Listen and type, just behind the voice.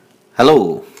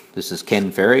Hello, this is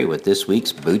Ken Ferry with this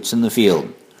week's Boots in the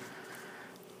Field.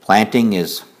 Planting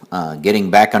is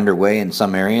getting back underway in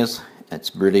some areas.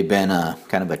 It's really been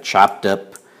kind of a chopped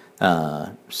up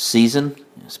season.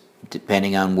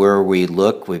 Depending on where we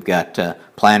look, we've got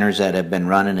planters that have been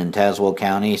running in Tazewell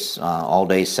County all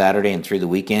day Saturday and through the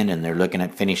weekend, and they're looking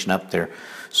at finishing up their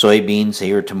soybeans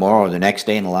here tomorrow or the next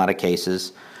day in a lot of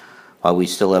cases. While we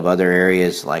still have other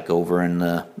areas like over in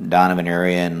the Donovan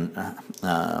area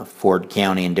and Ford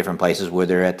County and different places where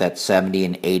they're at that 70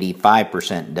 and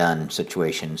 85% done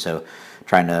situation. So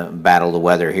trying to battle the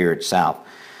weather here at South.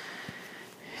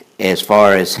 As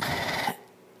far as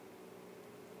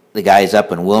the guys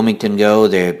up in Wilmington go,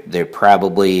 they're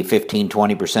probably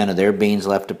 15-20% of their beans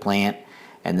left to plant.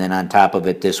 And then on top of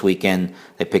it, this weekend,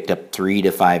 they picked up 3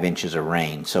 to 5 inches of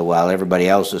rain. So while everybody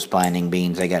else was planting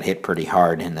beans, they got hit pretty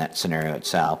hard in that scenario at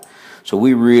South. So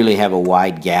we really have a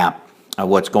wide gap of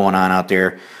what's going on out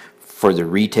there. For the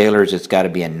retailers, it's got to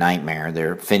be a nightmare.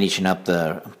 They're finishing up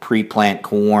the pre-plant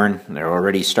corn. They're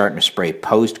already starting to spray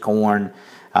post-corn.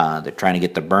 They're trying to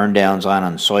get the burn downs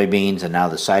on soybeans, and now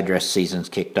the side dress season's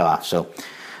kicked off. So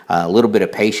a little bit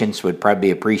of patience would probably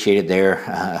be appreciated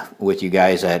there with you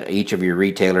guys at each of your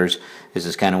retailers. This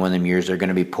is kind of one of them years they're going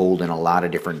to be pulled in a lot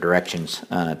of different directions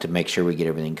to make sure we get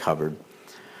everything covered.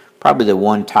 Probably the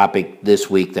one topic this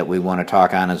week that we want to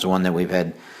talk on is one that we've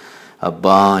had a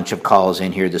bunch of calls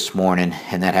in here this morning,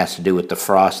 and that has to do with the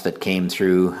frost that came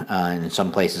through in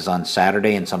some places on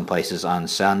Saturday, in some places on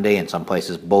Sunday, in some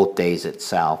places both days at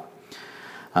South.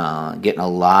 Getting a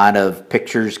lot of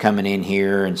pictures coming in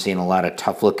here and seeing a lot of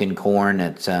tough-looking corn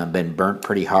that's been burnt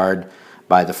pretty hard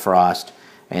by the frost,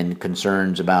 and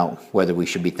concerns about whether we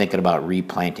should be thinking about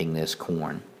replanting this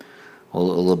corn.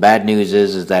 Well, the bad news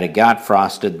is that it got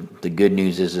frosted. The good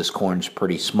news is this corn's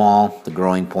pretty small. The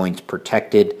growing point's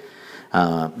protected.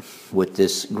 With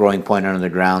this growing point under the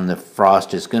ground, the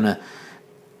frost is going to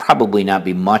probably not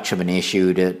be much of an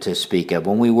issue to speak of.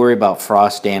 When we worry about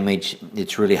frost damage,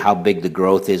 it's really how big the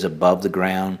growth is above the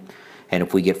ground. And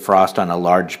if we get frost on a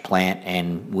large plant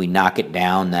and we knock it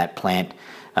down, that plant,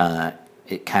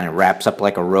 it kind of wraps up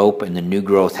like a rope, and the new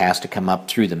growth has to come up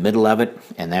through the middle of it,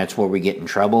 and that's where we get in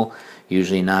trouble.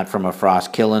 Usually not from a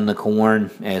frost killing the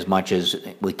corn as much as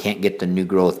we can't get the new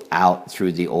growth out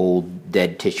through the old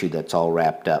dead tissue that's all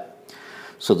wrapped up.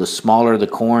 So the smaller the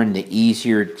corn, the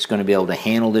easier it's going to be able to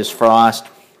handle this frost.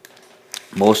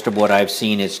 Most of what I've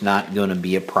seen, it's not going to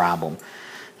be a problem.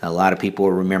 A lot of people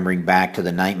are remembering back to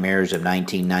the nightmares of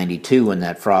 1992 when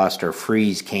that frost or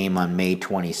freeze came on May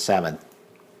 27th.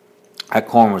 That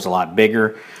corn was a lot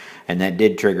bigger, and that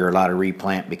did trigger a lot of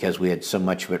replant because we had so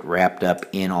much of it wrapped up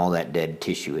in all that dead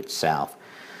tissue itself.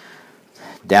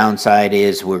 Downside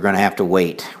is we're going to have to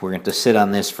wait. We're going to sit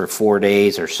on this for 4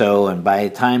 days or so, and by the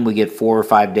time we get 4 or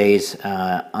 5 days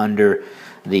under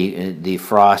the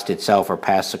frost itself or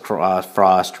past the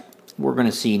frost, we're going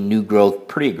to see new growth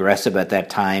pretty aggressive at that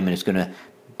time, and it's going to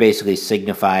basically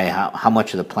signify how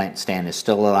much of the plant stand is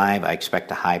still alive. I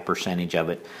expect a high percentage of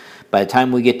it. By the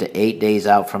time we get to 8 days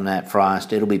out from that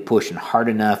frost, it'll be pushing hard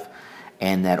enough,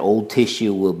 and that old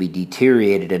tissue will be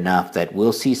deteriorated enough that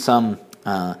we'll see some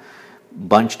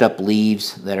bunched up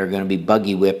leaves that are going to be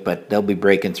buggy whipped, but they'll be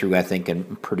breaking through, I think,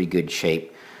 in pretty good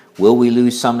shape. Will we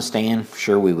lose some stand?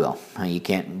 Sure we will. You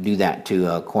can't do that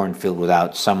to a cornfield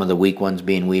without some of the weak ones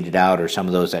being weeded out or some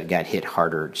of those that got hit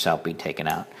harder itself being taken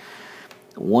out.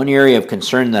 One area of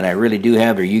concern that I really do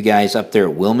have are you guys up there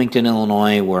at Wilmington,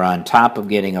 Illinois. We're on top of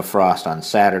getting a frost on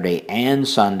Saturday and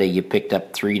Sunday. You picked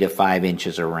up 3 to 5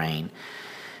 inches of rain.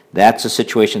 That's a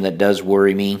situation that does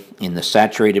worry me. In the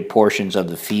saturated portions of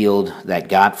the field that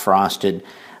got frosted,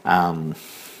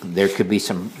 there could be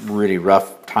some really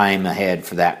rough time ahead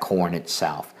for that corn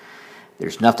itself.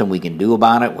 There's nothing we can do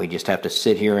about it. We just have to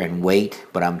sit here and wait.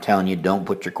 But I'm telling you, don't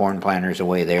put your corn planters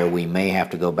away there. We may have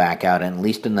to go back out, and at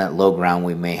least in that low ground,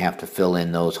 we may have to fill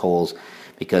in those holes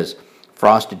because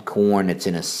frosted corn that's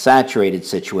in a saturated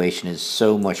situation is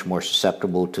so much more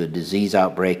susceptible to a disease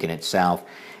outbreak in itself,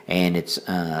 and it's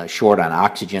short on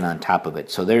oxygen on top of it.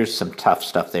 So there's some tough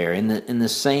stuff there. In the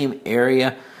same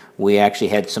area, we actually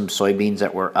had some soybeans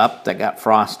that were up that got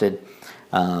frosted.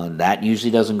 That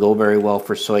usually doesn't go very well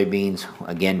for soybeans.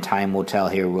 Again, time will tell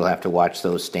here. We'll have to watch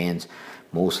those stands.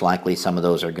 Most likely some of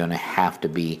those are going to have to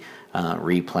be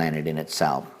replanted in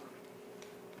itself.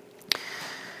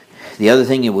 The other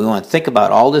thing that we want to think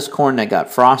about, all this corn that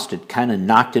got frosted kind of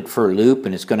knocked it for a loop,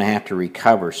 and it's going to have to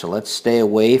recover. So let's stay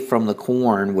away from the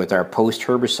corn with our post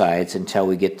herbicides until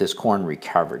we get this corn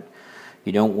recovered.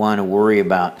 You don't want to worry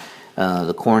about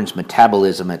the corn's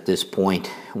metabolism at this point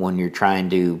when you're trying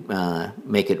to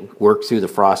make it work through the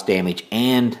frost damage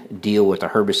and deal with the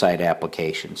herbicide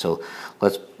application. So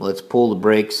let's pull the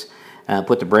brakes,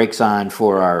 put the brakes on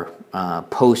for our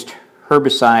post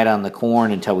herbicide on the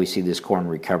corn until we see this corn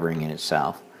recovering in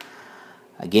itself.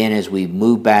 Again, as we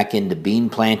move back into bean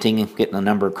planting, getting a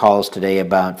number of calls today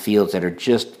about fields that are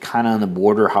just kind of on the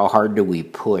border. How hard do we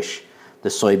push the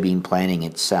soybean planting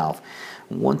itself?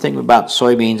 One thing about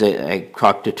soybeans, I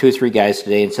talked to 2 or 3 guys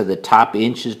today and said the top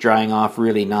inch is drying off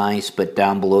really nice, but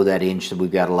down below that inch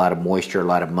we've got a lot of moisture, a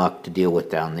lot of muck to deal with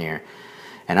down there.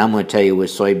 And I'm going to tell you with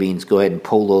soybeans, go ahead and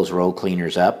pull those row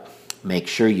cleaners up. Make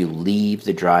sure you leave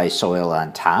the dry soil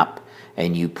on top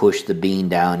and you push the bean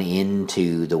down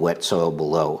into the wet soil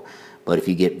below. But if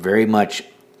you get very much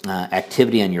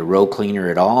activity on your row cleaner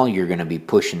at all, you're going to be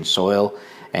pushing soil,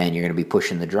 and you're going to be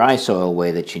pushing the dry soil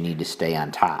away that you need to stay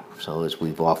on top. So as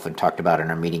we've often talked about in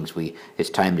our meetings, it's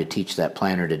time to teach that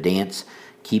planter to dance.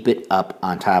 Keep it up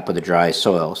on top of the dry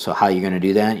soil. So how you're going to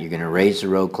do that? You're going to raise the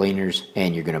row cleaners,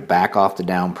 and you're going to back off the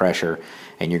down pressure,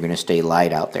 and you're going to stay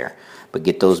light out there. But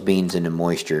get those beans into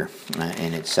moisture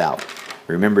in itself.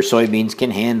 Remember, soybeans can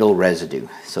handle residue.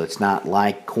 So it's not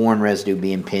like corn residue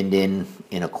being pinned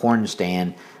in a corn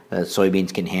stand.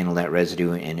 Soybeans can handle that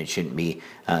residue, and it shouldn't be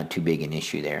too big an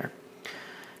issue there.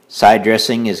 Side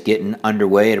dressing is getting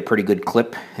underway at a pretty good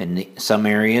clip in some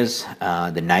areas.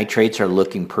 The nitrates are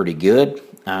looking pretty good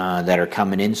that are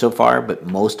coming in so far, but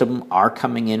most of them are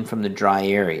coming in from the dry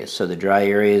areas. So the dry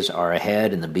areas are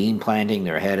ahead in the bean planting,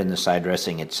 they're ahead in the side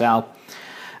dressing itself,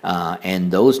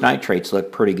 and those nitrates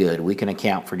look pretty good. We can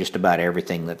account for just about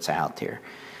everything that's out there.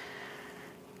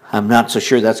 I'm not so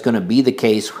sure that's going to be the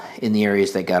case in the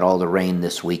areas that got all the rain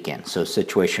this weekend. So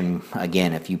situation,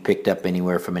 again, if you picked up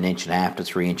anywhere from 1.5 inches to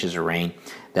 3 inches of rain,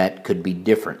 that could be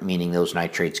different, meaning those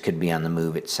nitrates could be on the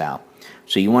move itself.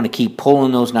 So you want to keep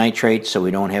pulling those nitrates so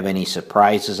we don't have any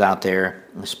surprises out there,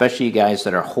 especially you guys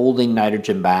that are holding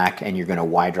nitrogen back and you're going to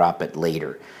Y drop it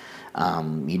later.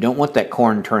 You don't want that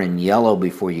corn turning yellow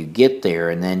before you get there,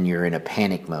 and then you're in a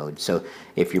panic mode. So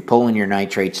if you're pulling your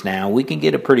nitrates now, we can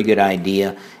get a pretty good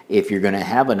idea if you're going to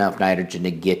have enough nitrogen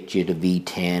to get you to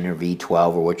V10 or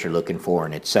V12 or what you're looking for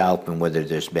in itself, and whether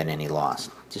there's been any loss.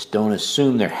 Just don't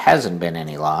assume there hasn't been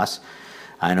any loss.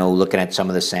 I know looking at some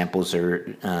of the samples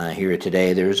that here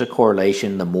today, there's a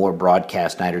correlation. The more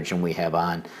broadcast nitrogen we have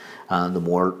on, the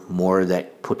more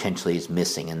that potentially is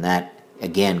missing, and that,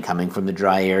 again, coming from the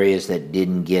dry areas that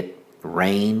didn't get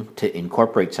rain to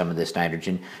incorporate some of this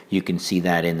nitrogen, you can see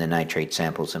that in the nitrate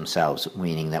samples themselves,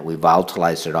 meaning that we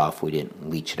volatilized it off, we didn't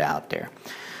leach it out there.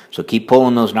 So keep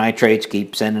pulling those nitrates,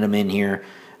 keep sending them in here,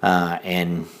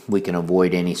 and we can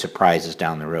avoid any surprises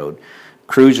down the road.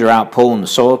 Crews are out pulling the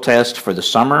soil test for the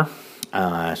summer.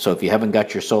 So if you haven't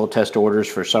got your soil test orders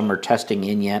for summer testing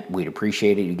in yet, we'd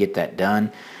appreciate it. You get that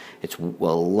done. It's a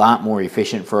lot more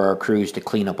efficient for our crews to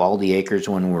clean up all the acres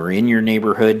when we're in your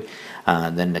neighborhood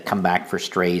than to come back for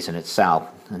strays in itself.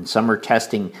 And summer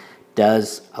testing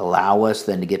does allow us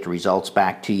then to get the results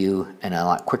back to you in a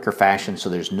lot quicker fashion, so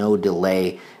there's no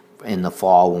delay in the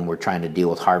fall when we're trying to deal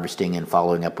with harvesting and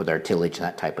following up with our tillage and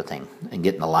that type of thing, and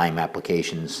getting the lime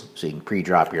applications so you can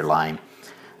pre-drop your lime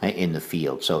in the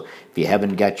field. So if you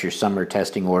haven't got your summer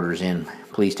testing orders in,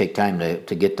 please take time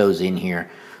to get those in here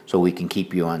so we can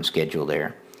keep you on schedule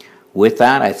there. With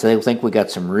that, I think we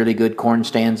got some really good corn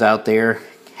stands out there.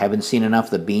 Haven't seen enough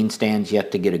of the bean stands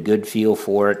yet to get a good feel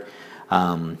for it.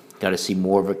 Got to see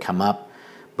more of it come up.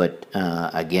 But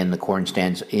again, the corn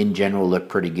stands in general look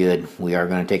pretty good. We are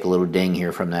going to take a little ding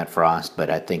here from that frost, but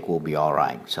I think we'll be all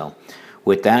right. So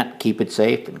with that, keep it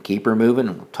safe and keep her moving,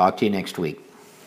 and we'll talk to you next week.